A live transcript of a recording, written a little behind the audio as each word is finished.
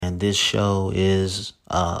this show is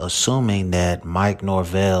assuming that Mike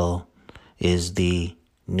Norvell is the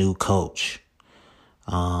new coach.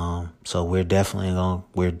 So we're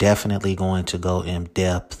definitely going to go in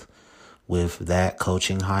depth with that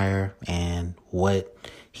coaching hire and what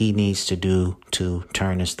he needs to do to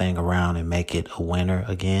turn this thing around and make it a winner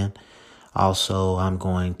again. Also, I'm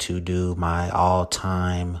going to do my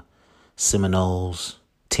all-time Seminoles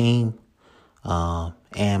team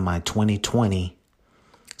and my 2020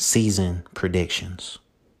 season predictions.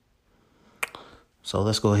 So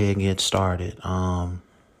let's go ahead and get started. I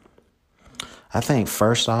think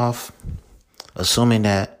first off, assuming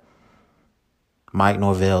that Mike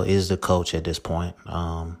Norvell is the coach at this point,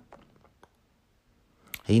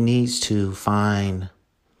 he needs to find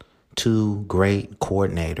two great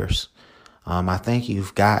coordinators. I think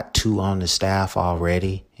you've got two on the staff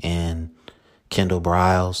already in Kendall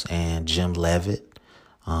Briles and Jim Leavitt.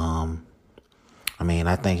 I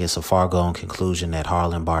think it's a foregone conclusion that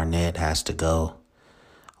Harlan Barnett has to go.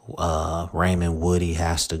 Raymond Woody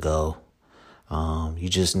has to go. You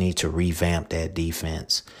just need to revamp that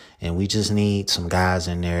defense. And we just need some guys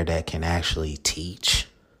in there that can actually teach.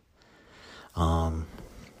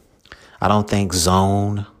 I don't think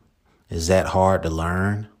zone is that hard to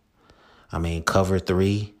learn. Cover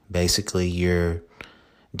three, basically you're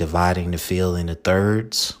dividing the field into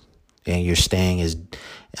thirds and you're staying as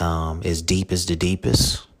deep as the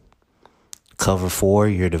deepest. Cover four,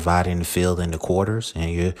 you're dividing the field into quarters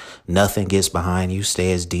and nothing gets behind you,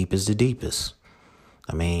 stay as deep as the deepest.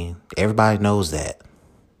 Everybody knows that.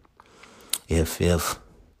 If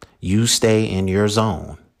you stay in your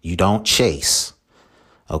zone, you don't chase,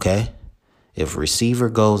 okay? If receiver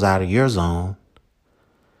goes out of your zone,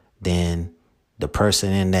 then the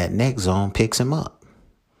person in that next zone picks him up.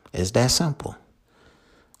 It's that simple.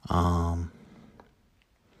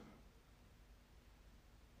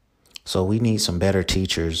 So we need some better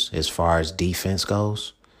teachers as far as defense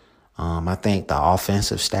goes. I think the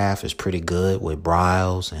offensive staff is pretty good with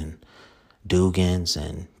Briles and Dugans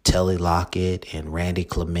and Telly Lockett and Randy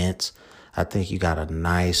Clements. I think you got a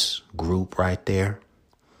nice group right there.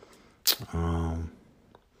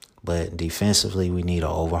 But defensively, we need an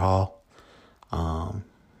overhaul.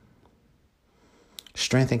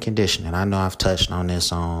 Strength and conditioning. I know I've touched on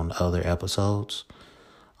this on other episodes.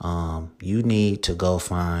 You need to go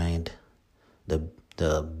find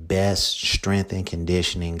the best strength and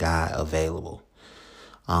conditioning guy available.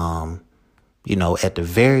 At the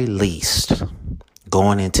very least,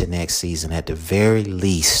 going into next season, at the very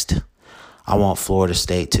least, I want Florida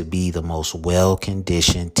State to be the most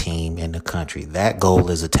well-conditioned team in the country. That goal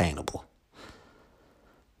is attainable.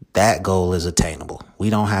 We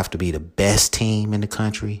don't have to be the best team in the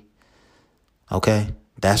country. Okay?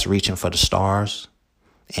 That's reaching for the stars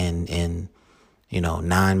in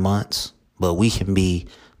 9 months. But we can be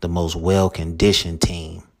the most well-conditioned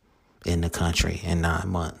team in the country in 9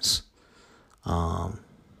 months.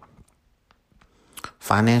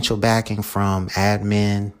 Financial backing from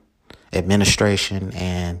administration,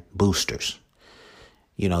 and boosters.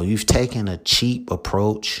 You've taken a cheap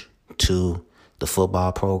approach to the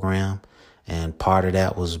football program, and part of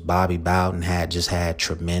that was Bobby Bowden had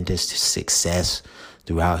tremendous success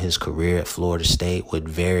throughout his career at Florida State with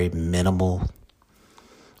very minimal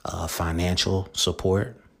financial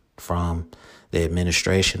support from the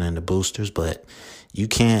administration and the boosters. But you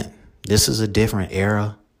can't. This is a different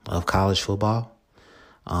era of college football.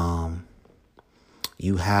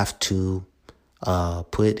 You have to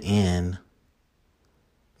put in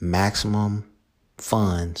maximum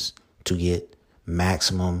funds to get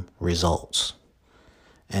maximum results.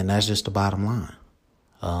 And that's just the bottom line.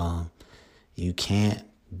 You can't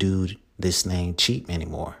do this thing cheap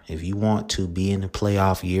anymore. If you want to be in the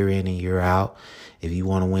playoff year in and year out, if you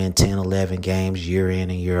want to win 10, 11 games year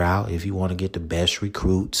in and year out, if you want to get the best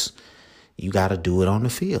recruits, you got to do it on the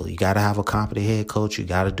field. You got to have a competent head coach. You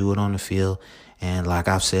got to do it on the field. And like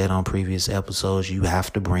I've said on previous episodes, you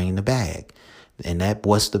have to bring the bag. And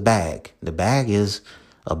what's the bag? The bag is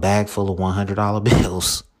a bag full of $100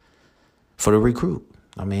 bills for the recruit.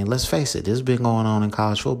 Let's face it. This has been going on in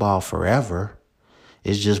college football forever.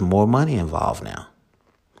 It's just more money involved now.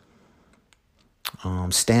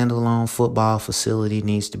 Standalone football facility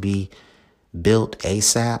needs to be built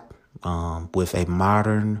ASAP with a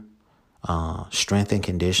modern strength and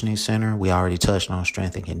conditioning center. We already touched on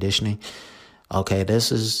strength and conditioning. Okay,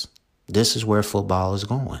 this is where football is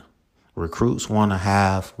going. Recruits want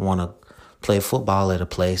to play football at a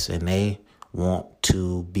place, and they want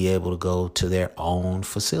to be able to go to their own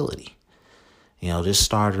facility. This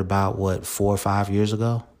started about 4 or 5 years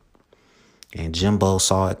ago. And Jimbo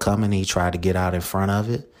saw it coming. He tried to get out in front of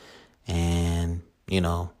it. And,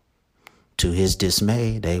 to his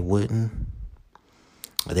dismay, they wouldn't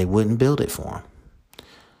build it for him.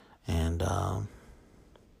 And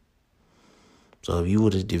so if you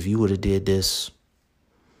would have did this,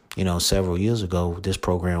 several years ago, this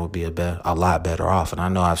program would be a lot better off. And I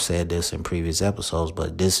know I've said this in previous episodes,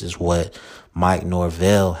 but this is what Mike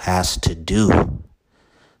Norvell has to do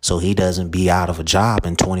so he doesn't be out of a job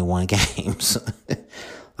in 21 games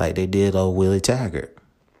like they did old Willie Taggart.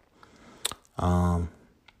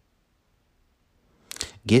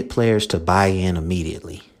 Get players to buy in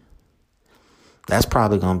immediately. That's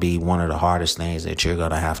probably going to be one of the hardest things that you're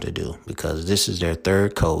going to have to do, because this is their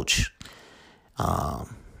third coach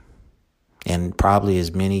in probably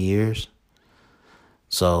as many years.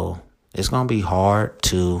 So it's going to be hard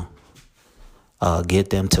to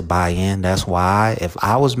get them to buy in. That's why if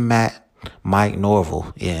I was Mike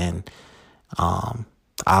Norvell, and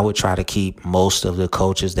I would try to keep most of the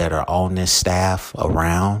coaches that are on this staff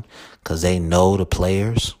around, because they know the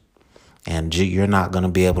players, and you're not going to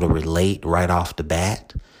be able to relate right off the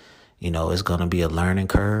bat. It's going to be a learning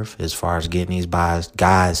curve as far as getting these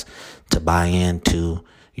guys to buy into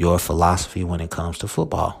your philosophy when it comes to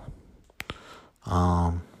football.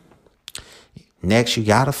 Next, you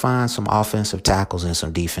got to find some offensive tackles and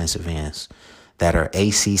some defensive ends that are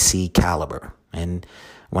ACC caliber. And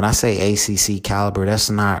when I say ACC caliber, that's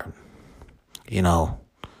not,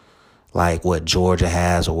 like what Georgia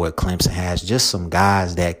has or what Clemson has. Just some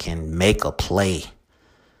guys that can make a play,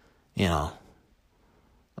 some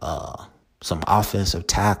offensive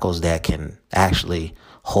tackles that can actually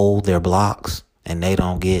hold their blocks and they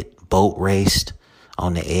don't get boat raced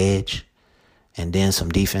on the edge. And then some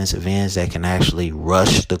defensive ends that can actually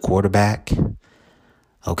rush the quarterback.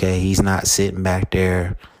 Okay, he's not sitting back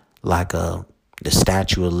there like the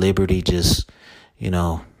Statue of Liberty, just,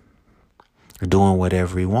 doing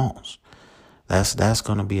whatever he wants. That's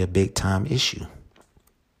going to be a big time issue.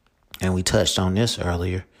 And we touched on this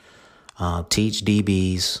earlier. Teach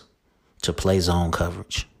DBs to play zone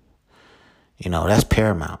coverage. That's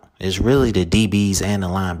paramount. It's really the DBs and the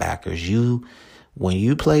linebackers. When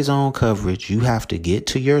you play zone coverage, you have to get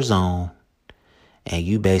to your zone, and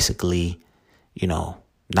you basically,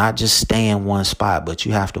 not just stay in one spot, but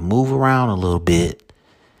you have to move around a little bit,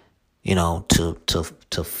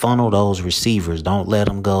 to funnel those receivers. Don't let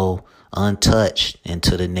them go untouched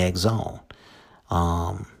into the next zone.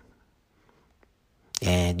 And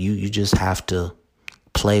you just have to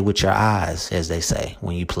play with your eyes, as they say,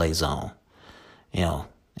 when you play zone, and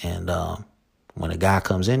when a guy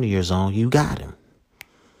comes into your zone, you got him.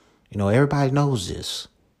 Everybody knows this.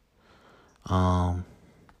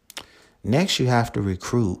 Next, you have to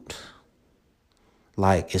recruit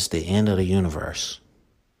like it's the end of the universe.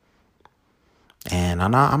 And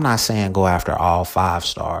I'm not saying go after all 5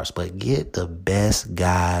 stars, but get the best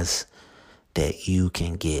guys that you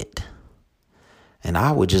can get. And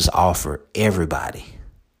I would just offer everybody.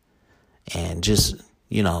 And just,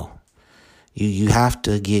 you have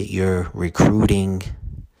to get your recruiting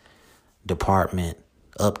department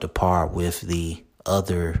up to par with the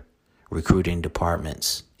other recruiting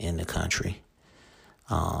departments in the country.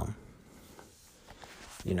 The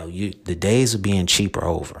days of being cheap are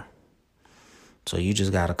over. So you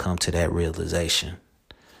just got to come to that realization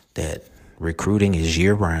that recruiting is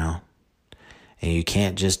year round, and you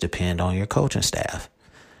can't just depend on your coaching staff.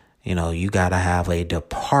 You got to have a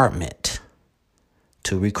department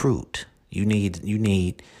to recruit. You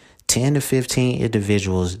need 10 to 15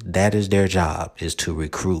 individuals. That is their job, is to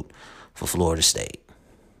recruit for Florida State.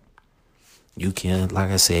 You can, like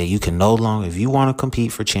I said, you can no longer, if you want to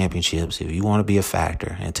compete for championships, if you want to be a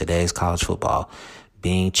factor in today's college football,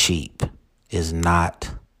 being cheap is not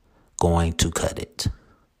going to cut it.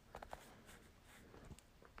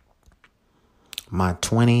 My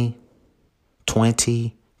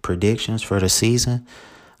 2020 predictions for the season,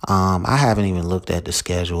 I haven't even looked at the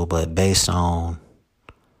schedule, but based on,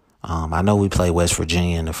 I know we play West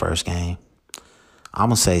Virginia in the first game. I'm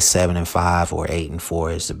going to say 7-5 or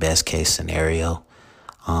 8-4 is the best case scenario.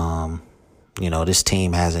 This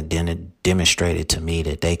team hasn't demonstrated to me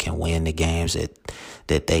that they can win the games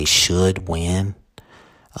that they should win.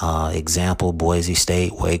 Example, Boise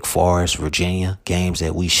State, Wake Forest, Virginia, games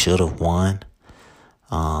that we should have won.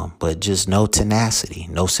 But just no tenacity,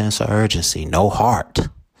 no sense of urgency, no heart,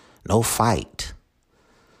 no fight,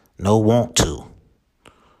 no want to.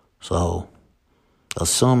 So,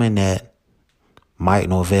 assuming that Mike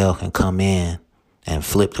Norvell can come in and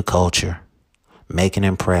flip the culture, make an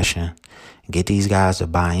impression, get these guys to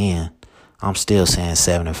buy in, I'm still saying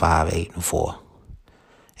 7-5, 8-4.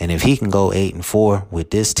 And if he can go 8-4 with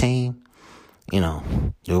this team,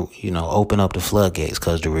 open up the floodgates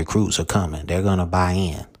because the recruits are coming. They're going to buy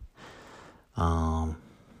in.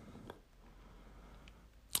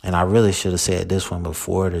 And I really should have said this one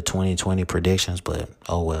before the 2020 predictions, but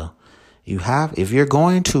oh well. If you're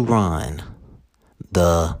going to run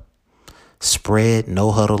the spread,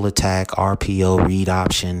 no huddle attack, RPO, read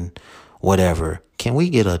option, whatever, can we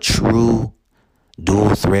get a true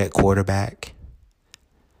dual threat quarterback?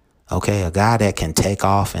 Okay, a guy that can take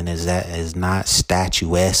off and is not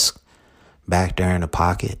statuesque back there in the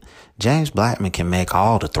pocket. James Blackman can make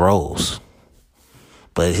all the throws,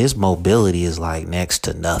 but his mobility is like next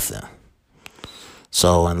to nothing.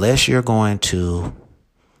 So unless you're going to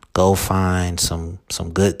go find some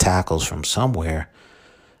good tackles from somewhere,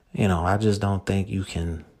 I just don't think you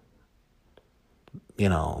can,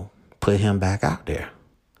 put him back out there.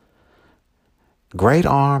 Great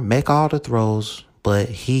arm, make all the throws, but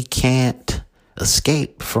he can't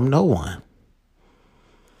escape from no one.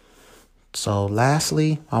 So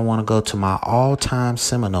lastly, I want to go to my all-time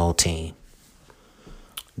Seminole team.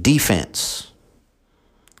 Defense.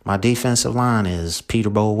 My defensive line is Peter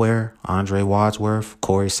Boulware, Andre Wadsworth,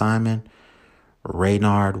 Corey Simon,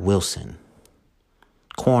 Raynard Wilson.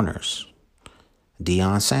 Corners,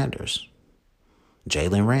 Deion Sanders,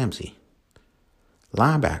 Jalen Ramsey.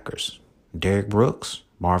 Linebackers, Derek Brooks,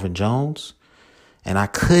 Marvin Jones. And I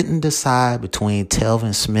couldn't decide between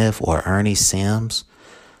Telvin Smith or Ernie Sims.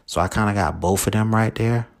 So I kind of got both of them right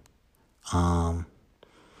there. So I'm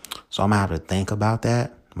going to have to think about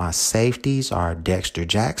that. My safeties are Dexter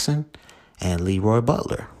Jackson and Leroy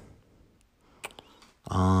Butler.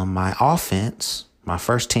 My offense, my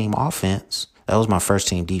first team offense, that was my first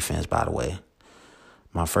team defense, by the way.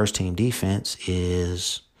 My first team defense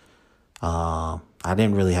is, I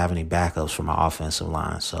didn't really have any backups for my offensive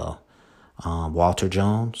line. So Walter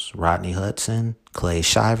Jones, Rodney Hudson, Clay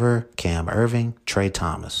Shiver, Cam Irving, Trey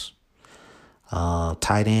Thomas.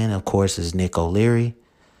 Tight end, of course, is Nick O'Leary.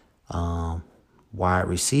 Wide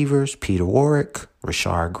receivers, Peter Warwick,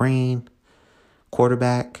 Rashard Green.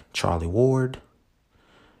 Quarterback, Charlie Ward.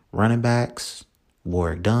 Running backs,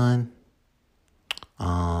 Warwick Dunn.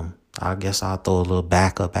 I guess I'll throw a little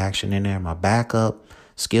backup action in there. My backup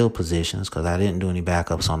skill positions, because I didn't do any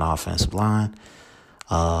backups on the offensive line.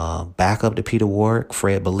 Backup to Peter Warwick,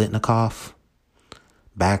 Fred Bolitnikoff.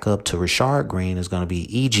 Backup to Rashard Green is going to be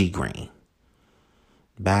E.G. Green.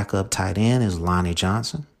 Backup tight end is Lonnie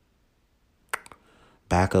Johnson.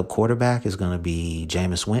 Backup quarterback is going to be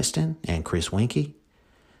Jameis Winston and Chris Winkie.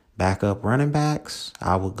 Backup running backs,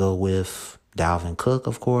 I would go with Dalvin Cook,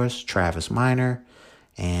 of course, Travis Minor,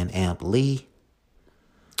 and Amp Lee.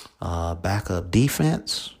 Backup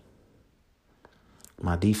defense,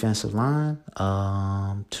 my defensive line,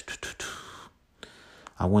 I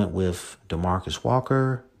went with DeMarcus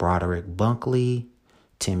Walker, Broderick Bunkley,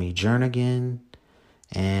 Timmy Jernigan,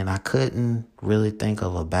 and I couldn't really think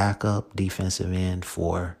of a backup defensive end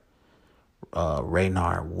for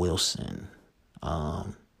Raynard Wilson.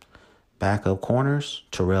 Backup corners,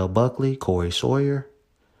 Terrell Buckley, Corey Sawyer.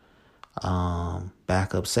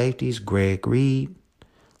 Backup safeties, Greg Reed,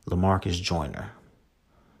 LaMarcus Joyner.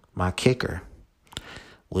 My kicker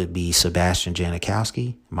would be Sebastian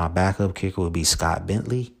Janikowski. My backup kicker would be Scott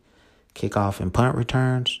Bentley. Kickoff and punt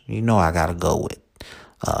returns, I got to go with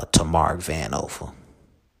Tamark Van Ophel.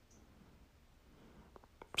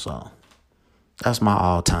 So that's my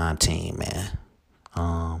all-time team, man.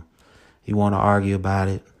 You want to argue about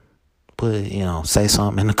it? Say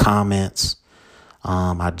something in the comments.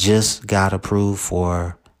 I just got approved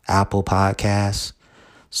for Apple Podcasts.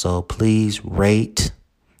 So please rate,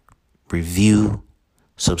 review,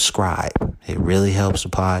 subscribe. It really helps the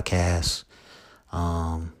podcast.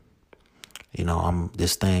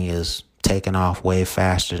 This thing is taking off way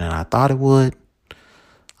faster than I thought it would.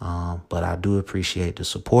 But I do appreciate the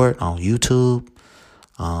support on YouTube,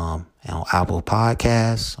 on Apple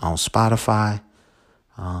Podcasts, on Spotify.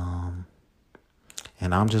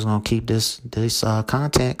 And I'm just going to keep this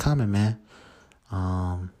content coming, man.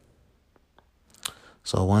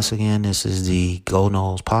 So once again, this is the Go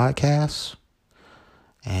Noles podcast.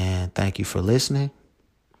 And thank you for listening.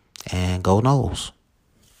 And Go Noles.